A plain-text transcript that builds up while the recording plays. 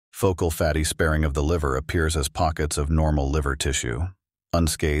Focal fatty sparing of the liver appears as pockets of normal liver tissue,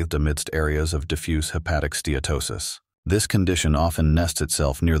 unscathed amidst areas of diffuse hepatic steatosis. This condition often nests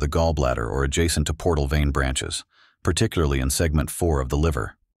itself near the gallbladder or adjacent to portal vein branches, particularly in segment 4 of the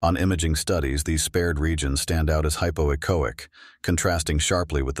liver. On imaging studies, these spared regions stand out as hypoechoic, contrasting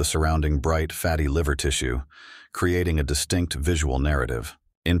sharply with the surrounding bright, fatty liver tissue, creating a distinct visual narrative.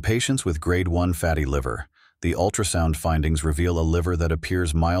 In patients with grade 1 fatty liver, the ultrasound findings reveal a liver that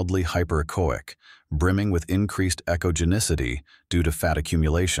appears mildly hyperechoic, brimming with increased echogenicity due to fat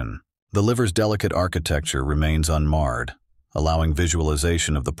accumulation. The liver's delicate architecture remains unmarred, allowing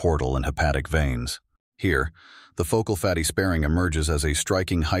visualization of the portal and hepatic veins. Here, the focal fatty sparing emerges as a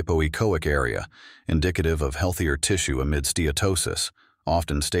striking hypoechoic area, indicative of healthier tissue amid steatosis,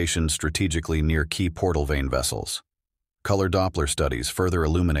 often stationed strategically near key portal vein vessels. Color Doppler studies further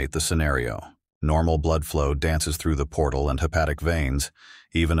illuminate the scenario. Normal blood flow dances through the portal and hepatic veins,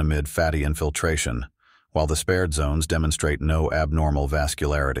 even amid fatty infiltration, while the spared zones demonstrate no abnormal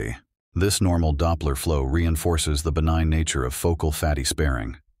vascularity. This normal Doppler flow reinforces the benign nature of focal fatty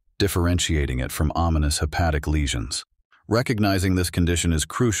sparing, differentiating it from ominous hepatic lesions. Recognizing this condition is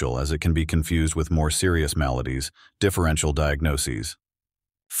crucial as it can be confused with more serious maladies, differential diagnoses.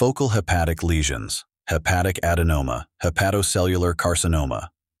 Focal hepatic lesions, hepatic adenoma, hepatocellular carcinoma,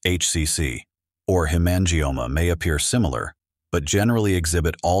 HCC, or hemangioma may appear similar, but generally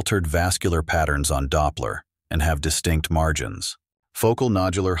exhibit altered vascular patterns on Doppler and have distinct margins. Focal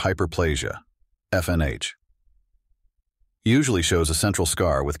nodular hyperplasia, FNH, usually shows a central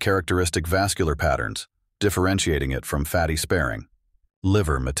scar with characteristic vascular patterns, differentiating it from fatty sparing.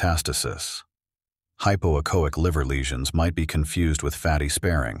 Liver metastasis. Hypoechoic liver lesions might be confused with fatty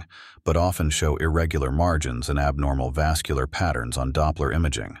sparing, but often show irregular margins and abnormal vascular patterns on Doppler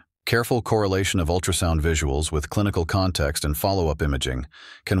imaging. Careful correlation of ultrasound visuals with clinical context and follow-up imaging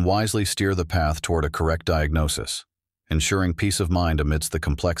can wisely steer the path toward a correct diagnosis, ensuring peace of mind amidst the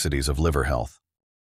complexities of liver health.